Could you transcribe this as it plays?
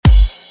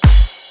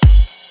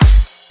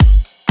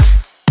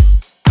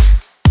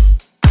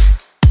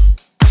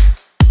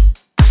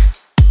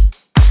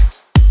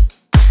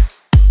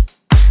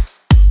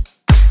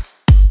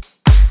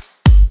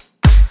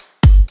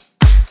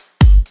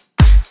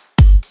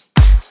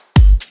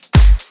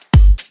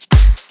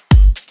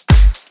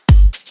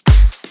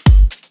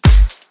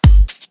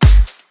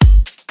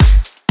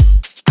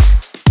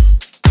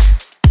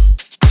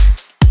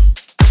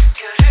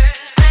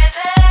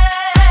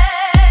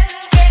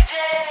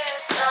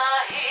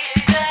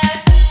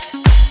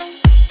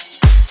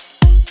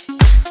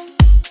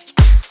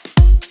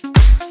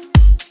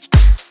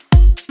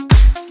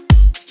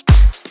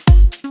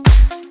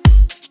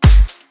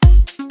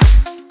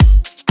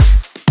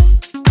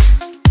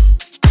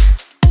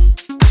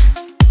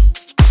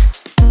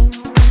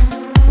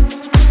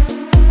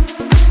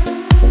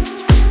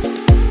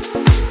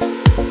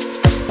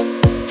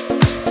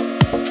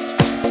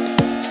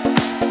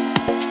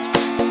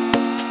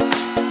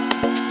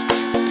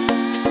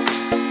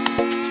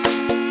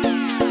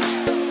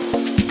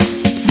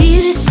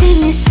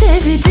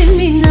seni sevdim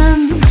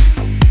inan.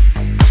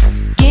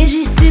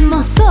 Gerisi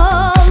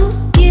masal,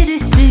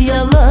 gerisi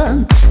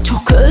yalan.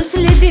 Çok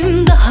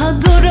özledim,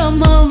 daha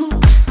duramam.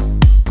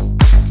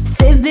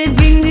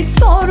 Sebebini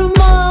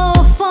sorma,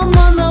 of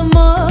aman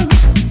aman.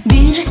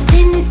 Bir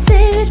seni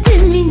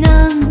sevdim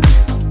inan.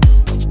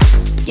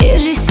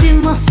 Gerisi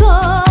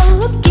masal,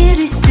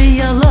 gerisi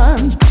yalan.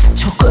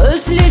 Çok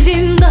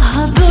özledim,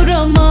 daha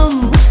duramam.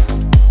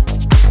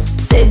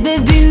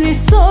 Sebebini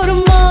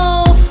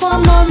sorma, of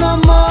aman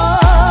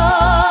aman.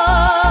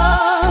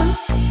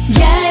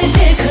 Gel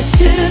de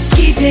kaçıp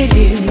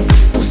gidelim,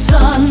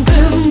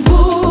 usandım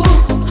bu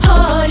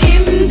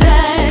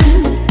halimden.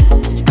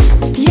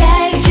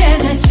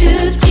 Yelken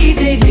açıp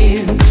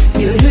gidelim,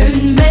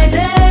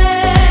 görünmeden.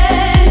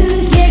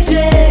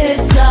 Gece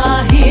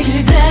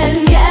sahilden,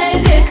 gel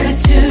de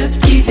kaçıp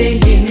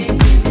gidelim,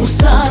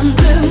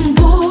 usandım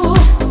bu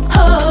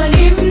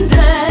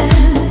halimden.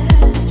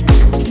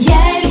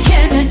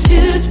 Yelken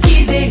açıp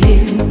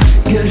gidelim,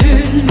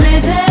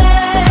 görünmeden.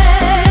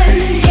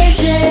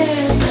 Gece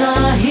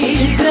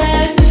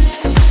sahilden.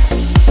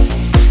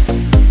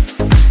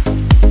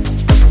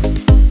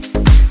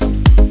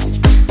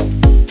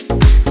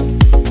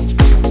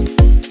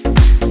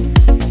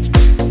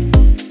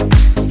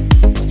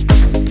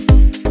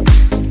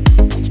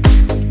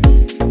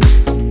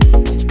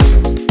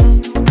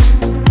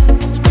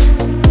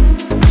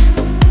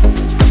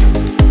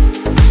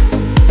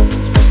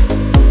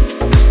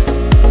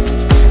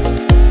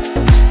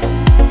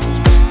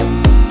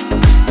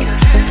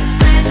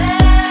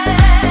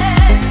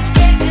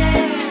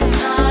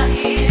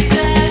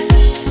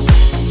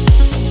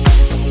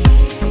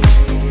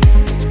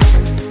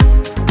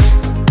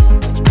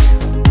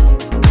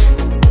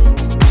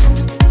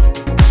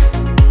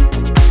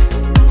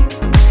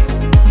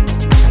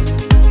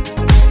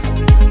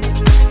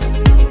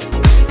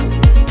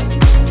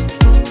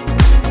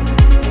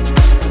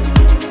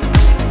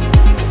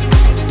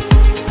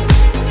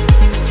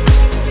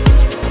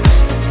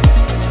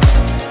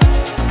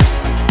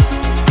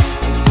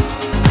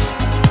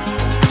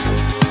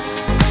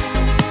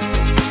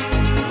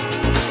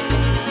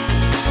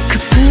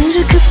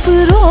 Kıpır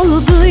kıpır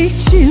oldu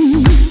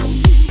içim,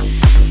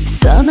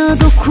 sana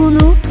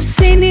dokunup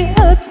seni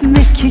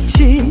öpmek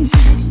için.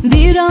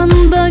 Bir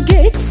anda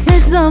geçse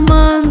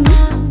zaman,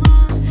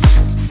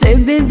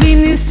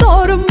 sebebini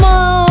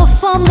sorma,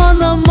 of aman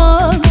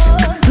aman.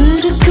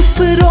 Kıpır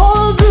kıpır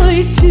oldu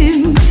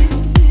içim,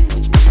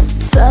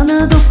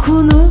 sana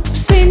dokunup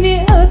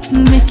seni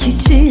öpmek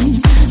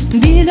için.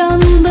 Bir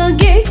anda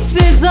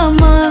geçse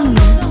zaman,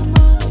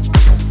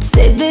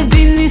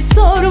 sebebini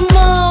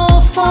sorma,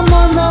 of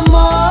aman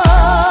aman.